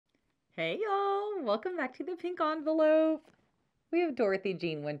Hey y'all, welcome back to the Pink Envelope. We have Dorothy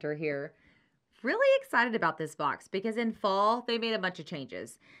Jean Winter here. Really excited about this box because in fall they made a bunch of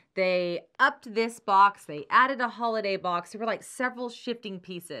changes. They upped this box, they added a holiday box. There were like several shifting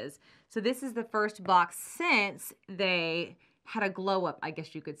pieces. So this is the first box since they had a glow up, I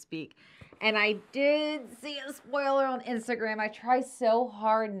guess you could speak. And I did see a spoiler on Instagram. I try so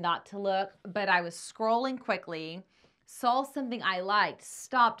hard not to look, but I was scrolling quickly, saw something I liked,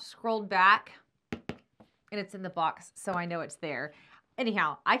 stopped, scrolled back, and it's in the box, so I know it's there.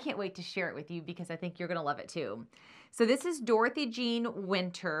 Anyhow, I can't wait to share it with you because I think you're going to love it too. So this is Dorothy Jean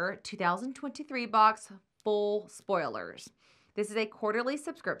Winter 2023 box, full spoilers. This is a quarterly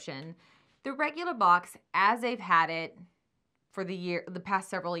subscription. The regular box, as they've had it for the past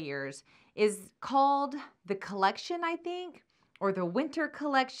several years, is called the collection, I think, or the winter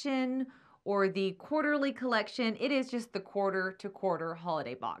collection, or the quarterly collection. It is just the quarter to quarter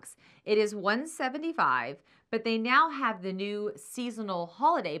holiday box. It is $175, but they now have the new seasonal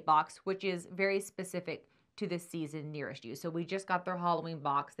holiday box, which is very specific to the season nearest you. So we just got their Halloween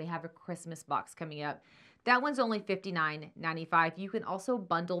box. They have a Christmas box coming up. That one's only $59.95. You can also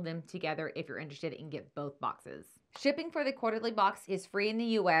bundle them together if you're interested and get both boxes. Shipping for the quarterly box is free in the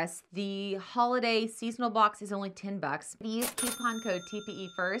US. The holiday seasonal box is only $10. Use coupon code TPE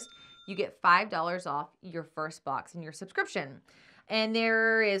first. You get $5 off your first box in your subscription. And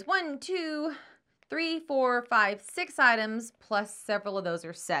there is 1, 2, 3, 4, 5, 6 items, plus several of those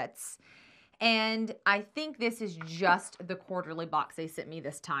are sets. And I think this is just the quarterly box they sent me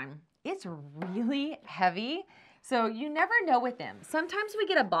this time. It's really heavy, so you never know with them. Sometimes we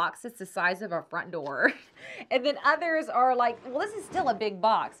get a box that's the size of our front door, and then others are like, well, this is still a big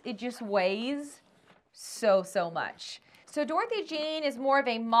box. It just weighs so much. So Dorothy Jean is more of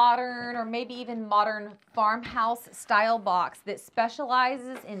a modern, or maybe even modern, farmhouse style box that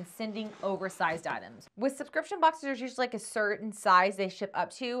specializes in sending oversized items. With subscription boxes, there's usually like a certain size they ship up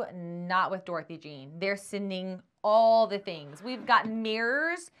to, not with Dorothy Jean. They're sending all the things. We've got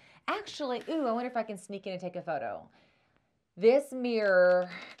mirrors. Actually, ooh, I wonder if I can sneak in and take a photo. This mirror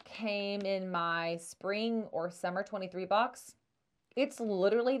came in my spring or summer 23 box. It's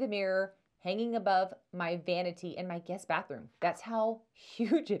literally the mirror hanging above my vanity in my guest bathroom. That's how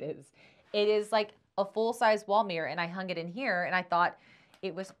huge it is. It is like a full-size wall mirror, and I hung it in here, and I thought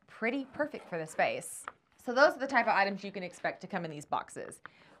it was pretty perfect for the space. So those are the type of items you can expect to come in these boxes.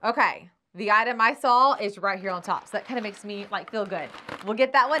 Okay, the item I saw is right here on top, so that kind of makes me like feel good. We'll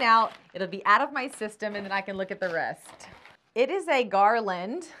get that one out. It'll be out of my system, and then I can look at the rest. It is a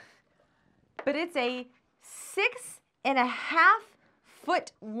garland, but it's a 6.5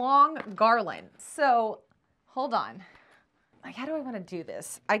 foot long garland. So hold on. Like, how do I want to do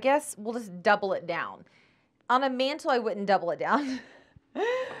this? I guess we'll just double it down. On a mantle, I wouldn't double it down,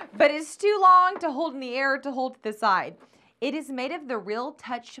 but it's too long to hold in the air to hold to the side. It is made of the Real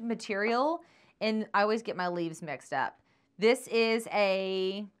Touch material, and I always get my leaves mixed up. This is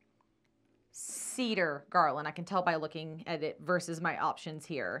a cedar garland. I can tell by looking at it versus my options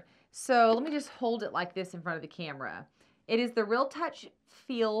here. So let me just hold it like this in front of the camera. It is the Real Touch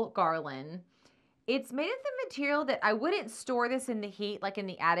Feel Garland. It's made of the material that I wouldn't store this in the heat, like in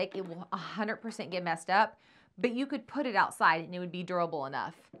the attic. It will 100% get messed up, but you could put it outside and it would be durable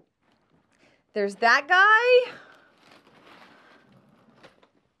enough. There's that guy.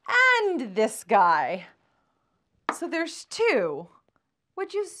 And this guy. So there's two,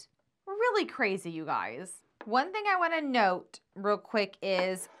 which is really crazy, you guys. One thing I want to note real quick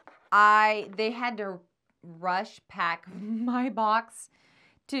is they had to rush pack my box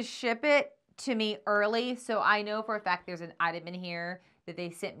to ship it to me early, so I know for a fact there's an item in here that they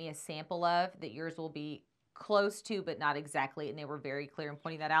sent me a sample of that yours will be close to, but not exactly, and they were very clear in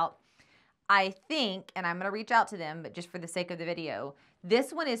pointing that out. I think, and I'm going to reach out to them, but just for the sake of the video,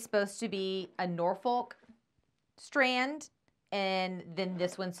 this one is supposed to be a Norfolk strand, and then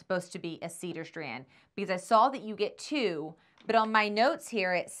this one's supposed to be a cedar strand, because I saw that you get two. But on my notes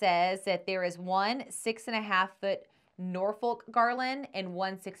here, it says that there is one 6.5 foot Norfolk garland and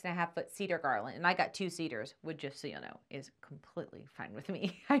one 6.5 foot cedar garland. And I got two cedars, which, just so you know, is completely fine with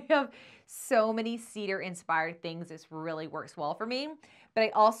me. I have so many cedar inspired things. This really works well for me. But I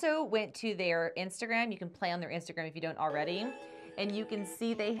also went to their Instagram. You can play on their Instagram if you don't already. And you can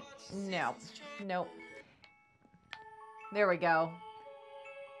see nope. There we go.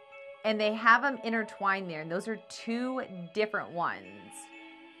 And they have them intertwined there, and those are two different ones.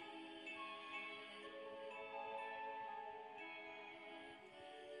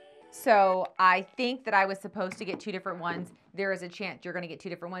 So I think that I was supposed to get 2 different ones. There is a chance you're going to get 2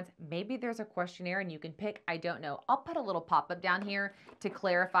 different ones. Maybe there's a questionnaire and you can pick. I don't know. I'll put a little pop-up down here to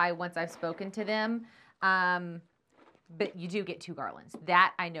clarify once I've spoken to them. But you do get 2 garlands.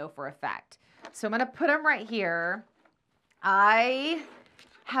 That I know for a fact. So I'm going to put them right here. I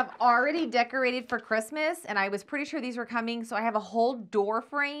have already decorated for Christmas, and I was pretty sure these were coming. So I have a whole door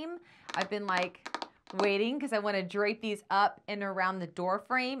frame. I've been like waiting because I want to drape these up and around the door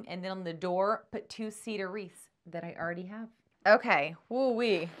frame, and then on the door put 2 cedar wreaths that I already have. Okay,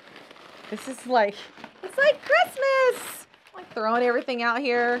 woo-wee. This is like, it's like Christmas. I'm like throwing everything out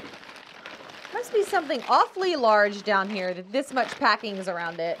here. Must be something awfully large down here that this much packing is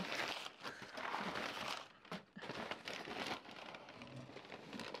around it.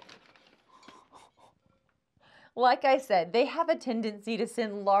 Like I said, they have a tendency to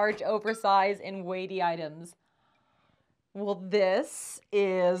send large, oversized, and weighty items. Well, this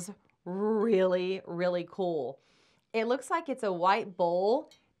is really, really cool. It looks like it's a white bowl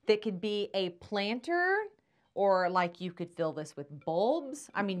that could be a planter, or like you could fill this with bulbs.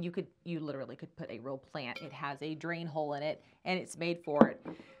 I mean, you literally could put a real plant. It has a drain hole in it, and it's made for it.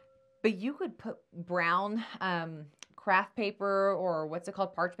 But you could put brown craft paper, or what's it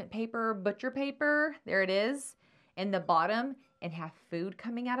called, parchment paper, butcher paper, there it is, in the bottom, and have food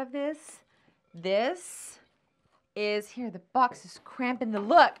coming out of this. This is, here, the box is cramping the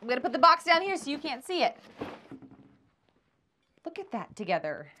look. I'm gonna put the box down here so you can't see it. Look at that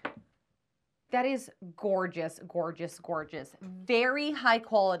together. That is gorgeous, gorgeous, gorgeous. Very high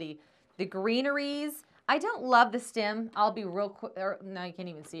quality. The greeneries, I don't love the stem. I'll be real quick, no, you can't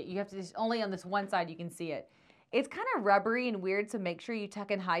even see it. You have to, just only on this one side you can see it. It's kind of rubbery and weird, so make sure you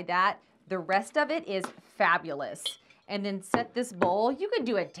tuck and hide that. The rest of it is fabulous. And then set this bowl. You could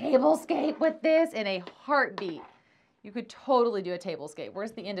do a tablescape with this in a heartbeat. You could totally do a tablescape.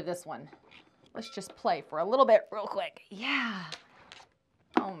 Where's the end of this one? Let's just play for a little bit real quick. Yeah.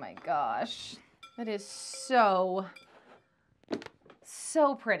 Oh my gosh. That is so,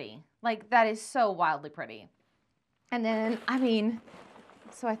 so pretty. Like, that is so wildly pretty. And then, I mean,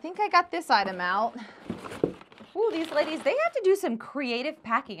 so I think I got this item out. Ooh, these ladies, they have to do some creative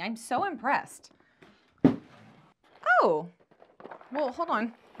packing. I'm so impressed. Oh, well, hold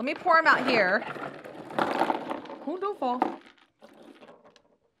on. Let me pour them out here. Oh, don't fall.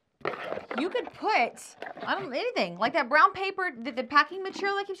 You could put, I don't know, anything, like that brown paper, the packing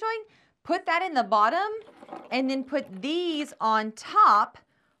material I keep showing, put that in the bottom and then put these on top.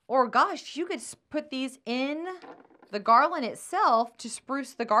 Or gosh, you could put these in the garland itself to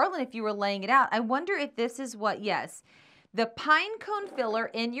spruce the garland if you were laying it out. I wonder if this is what, yes. The pine cone filler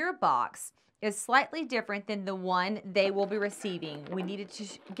in your box is slightly different than the one they will be receiving. We needed to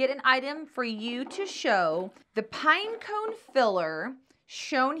get an item for you to show. The pine cone filler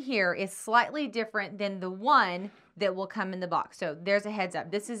shown here is slightly different than the one that will come in the box. So there's a heads up.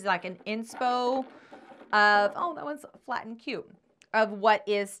 This is like an inspo of, oh, that one's flat and cute, of what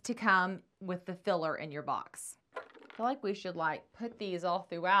is to come with the filler in your box. I feel like we should like put these all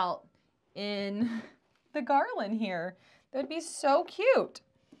throughout in the garland here. That'd be so cute.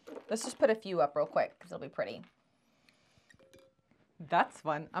 Let's just put a few up real quick because it'll be pretty. That's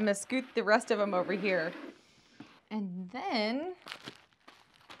fun. I'm gonna scoot the rest of them over here. And then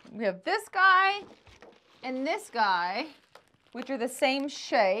we have this guy and this guy, which are the same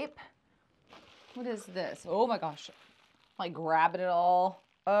shape. What is this? Oh my gosh. Like grabbing it all.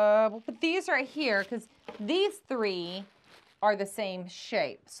 We'll put these right here because these 3 are the same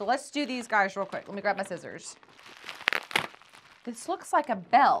shape. So let's do these guys real quick. Let me grab my scissors. This looks like a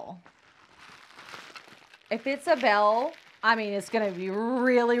bell. If it's a bell, I mean, it's gonna be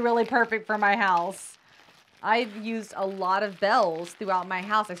really, really perfect for my house. I've used a lot of bells throughout my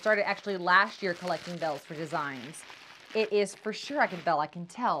house. I started actually last year collecting bells for designs. It is for sure a bell, I can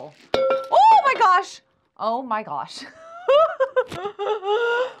tell. Oh my gosh! Oh my gosh.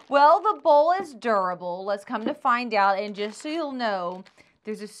 Well, the bowl is durable. Let's come to find out. And just so you'll know,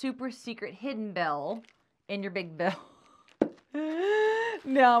 there's a super secret hidden bell in your big bell.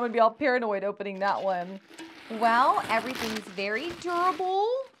 Now I'm going to be all paranoid opening that one. Well, everything's very durable.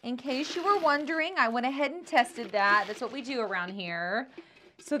 In case you were wondering, I went ahead and tested that. That's what we do around here.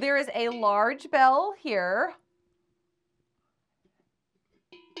 So there is a large bell here.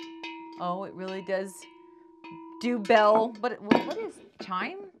 Oh, it really does do bell. What is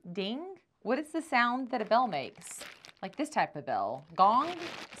chime? Ding? What is the sound that a bell makes? Like this type of bell. Gong?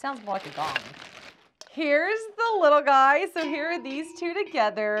 It sounds more like a gong. Here's the little guy. So here are these 2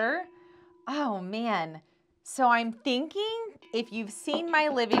 together. Oh man. So I'm thinking If you've seen my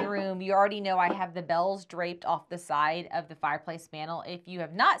living room, you already know I have the bells draped off the side of the fireplace mantle. If you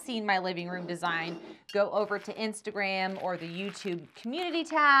have not seen my living room design, go over to Instagram or the YouTube community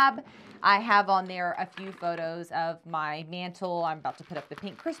tab. I have on there a few photos of my mantle. I'm about to put up the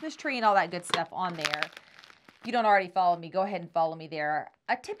pink Christmas tree and all that good stuff on there. If you don't already follow me, go ahead and follow me there.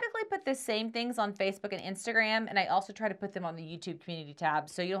 I typically put the same things on Facebook and Instagram, and I also try to put them on the YouTube community tab,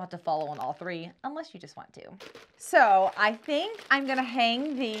 so you don't have to follow on all three unless you just want to. So I think I'm gonna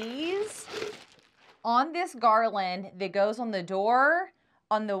hang these on this garland that goes on the door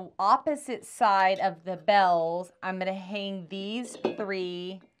on the opposite side of the bells. I'm gonna hang these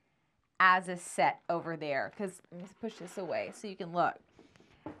three as a set over there, because let's push this away so you can look.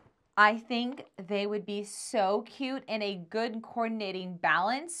 I think they would be so cute and a good coordinating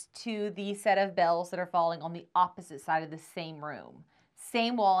balance to the set of bells that are falling on the opposite side of the same room.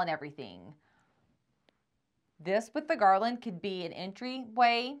 Same wall and everything. This with the garland could be an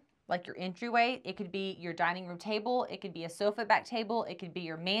entryway, like your entryway. It could be your dining room table. It could be a sofa back table. It could be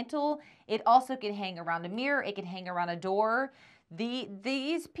your mantle. It also could hang around a mirror. It could hang around a door.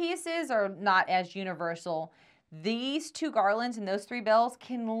 These pieces are not as universal. These two garlands and those three bells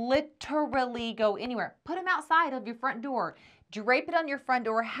can literally go anywhere. Put them outside of your front door. Drape it on your front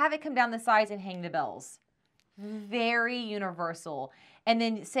door. Have it come down the sides and hang the bells. Very universal. And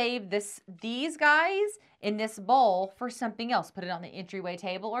then save these guys in this bowl for something else. Put it on the entryway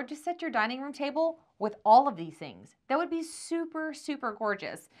table or just set your dining room table with all of these things. That would be super, super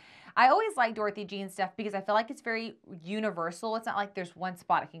gorgeous. I always like Dorothy Jean stuff because I feel like it's very universal. It's not like there's one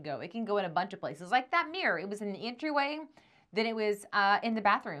spot it can go. It can go in a bunch of places. Like that mirror. It was in the entryway, then it was in the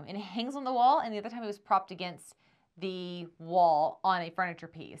bathroom, and it hangs on the wall, and the other time it was propped against the wall on a furniture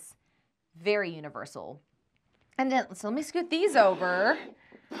piece. Very universal. And then, so let me scoot these over.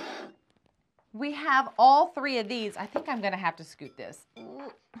 We have all three of these. I think I'm going to have to scoot this.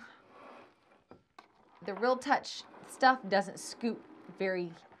 The Real Touch stuff doesn't scoot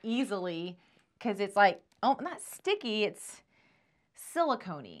very easily because it's like, oh, not sticky, it's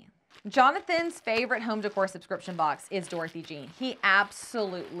silicone-y. Jonathan's favorite home decor subscription box is Dorothy Jean. He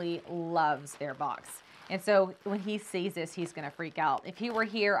absolutely loves their box. And so when he sees this, he's going to freak out. If he were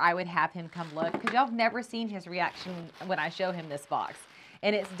here, I would have him come look because y'all have never seen his reaction when I show him this box.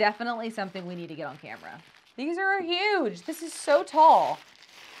 And it's definitely something we need to get on camera. These are huge. This is so tall.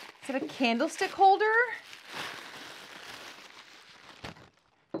 Is it a candlestick holder?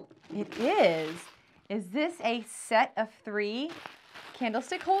 It is. Is this a set of 3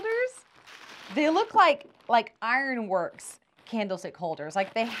 candlestick holders? They look like ironworks candlestick holders.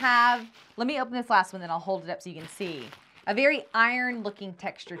 Like they have, let me open this last one, then I'll hold it up so you can see. A very iron looking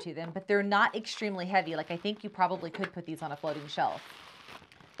texture to them, but they're not extremely heavy. Like I think you probably could put these on a floating shelf.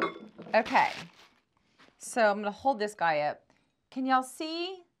 Okay, so I'm gonna hold this guy up. Can y'all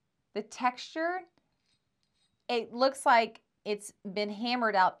see the texture? It looks like it's been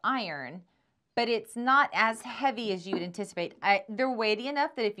hammered out iron, but it's not as heavy as you would anticipate. They're weighty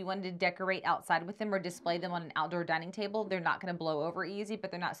enough that if you wanted to decorate outside with them or display them on an outdoor dining table, they're not gonna blow over easy,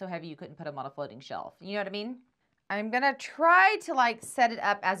 but they're not so heavy you couldn't put them on a floating shelf. You know what I mean? I'm gonna try to like set it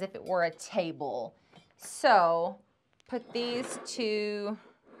up as if it were a table. So put these to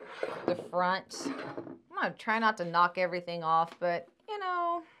the front. I'm gonna try not to knock everything off, but you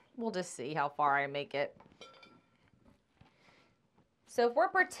know, we'll just see how far I make it. So if we're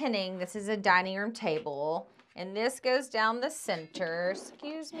pretending this is a dining room table and this goes down the center,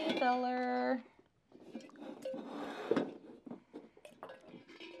 excuse me, filler.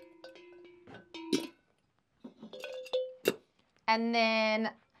 And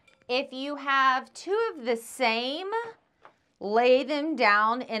then if you have 2 of the same, lay them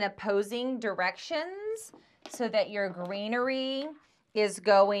down in opposing directions so that your greenery is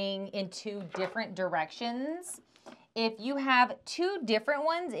going in 2 different directions. If you have 2 different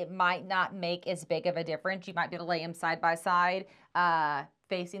ones, it might not make as big of a difference. You might be able to lay them side by side,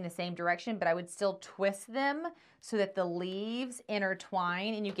 facing the same direction, but I would still twist them so that the leaves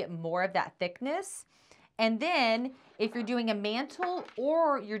intertwine and you get more of that thickness. And then if you're doing a mantle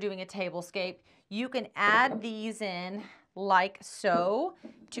or you're doing a tablescape, you can add these in like so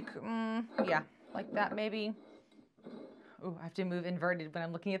to, yeah, like that maybe. Oh, I have to move inverted when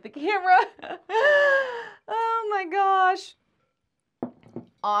I'm looking at the camera. Oh my gosh.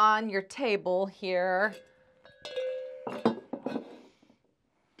 On your table here.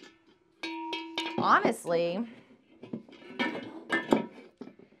 Honestly,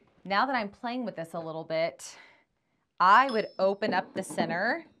 now that I'm playing with this a little bit, I would open up the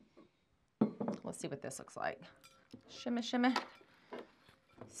center. Let's see what this looks like. Shimmy, shimmy.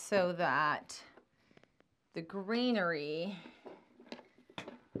 So that the greenery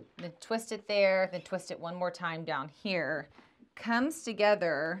then twist it there, then twist it one more time down here. Comes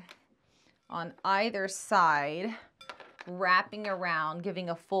together on either side, wrapping around, giving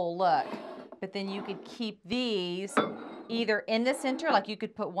a full look. But then you could keep these either in the center, like you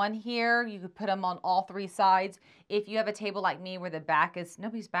could put one here, you could put them on all three sides. If you have a table like me where the back is,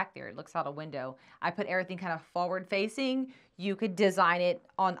 nobody's back there, it looks out a window. I put everything kind of forward facing, you could design it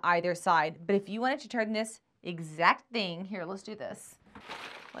on either side. But if you wanted to turn this exact thing, here, let's do this.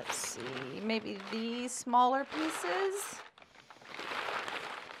 Let's see, maybe these smaller pieces.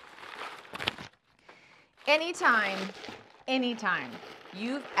 Anytime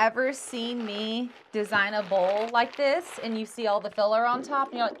you've ever seen me design a bowl like this and you see all the filler on top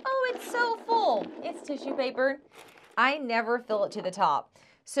and you're like, oh, it's so full. It's tissue paper. I never fill it to the top.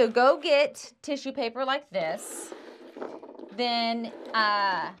 So go get tissue paper like this. Then,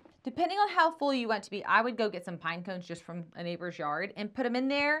 depending on how full you want to be, I would go get some pine cones just from a neighbor's yard and put them in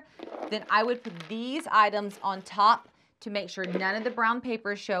there. Then I would put these items on top to make sure none of the brown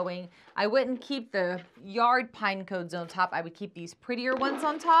paper is showing. I wouldn't keep the yard pine cones on top. I would keep these prettier ones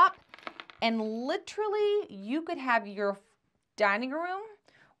on top. And literally, you could have your dining room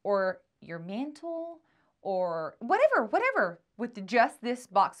or your mantle or whatever, with just this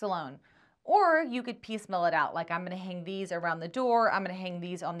box alone. Or you could piecemeal it out. Like I'm gonna hang these around the door. I'm gonna hang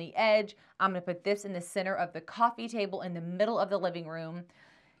these on the edge. I'm gonna put this in the center of the coffee table in the middle of the living room.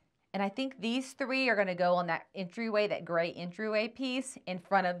 And I think these three are gonna go on that entryway, that gray entryway piece in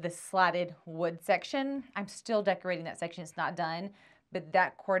front of the slatted wood section. I'm still decorating that section, it's not done, but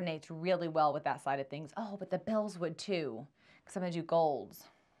that coordinates really well with that side of things. Oh, but the bells would too, because I'm gonna do golds.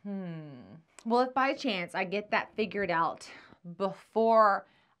 Well, if by chance I get that figured out before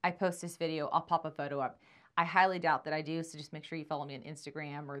I post this video, I'll pop a photo up. I highly doubt that I do, so just make sure you follow me on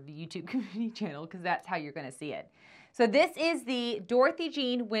Instagram or the YouTube community channel, because that's how you're gonna see it. So this is the Dorothy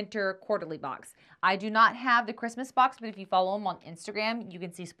Jean Winter Quarterly Box. I do not have the Christmas box, but if you follow them on Instagram, you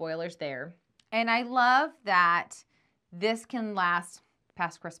can see spoilers there. And I love that this can last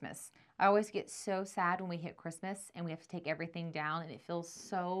past Christmas. I always get so sad when we hit Christmas and we have to take everything down and it feels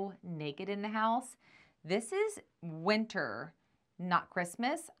so naked in the house. This is winter, not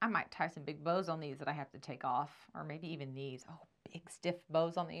Christmas. I might tie some big bows on these that I have to take off, or maybe even these. Oh, big stiff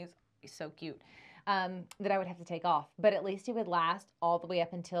bows on these. Be so cute. That I would have to take off, but at least it would last all the way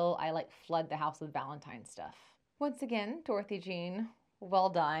up until I like flood the house with Valentine stuff. Once again, Dorothy Jean, well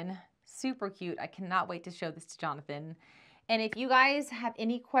done. Super cute. I cannot wait to show this to Jonathan. And if you guys have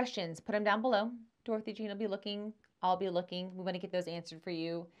any questions, put them down below. Dorothy Jean will be looking. I'll be looking. We want to get those answered for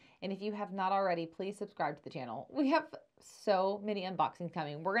you. And if you have not already, please subscribe to the channel. We have so many unboxings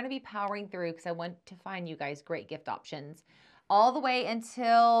coming. We're going to be powering through because I want to find you guys great gift options all the way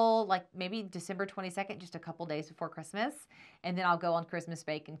until like maybe December 22nd, just a couple days before Christmas. And then I'll go on Christmas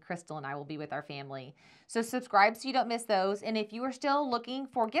break and Crystal and I will be with our family. So subscribe so you don't miss those. And if you are still looking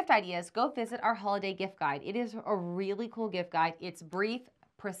for gift ideas, go visit our holiday gift guide. It is a really cool gift guide. It's brief,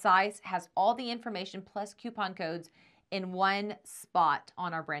 precise, has all the information plus coupon codes in one spot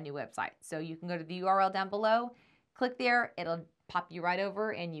on our brand new website. So you can go to the URL down below, click there, it'll pop you right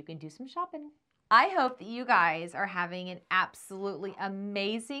over and you can do some shopping. I hope that you guys are having an absolutely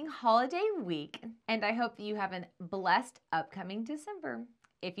amazing holiday week, and I hope that you have a blessed upcoming December.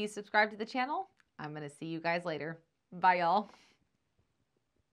 If you subscribe to the channel, I'm going to see you guys later. Bye, y'all.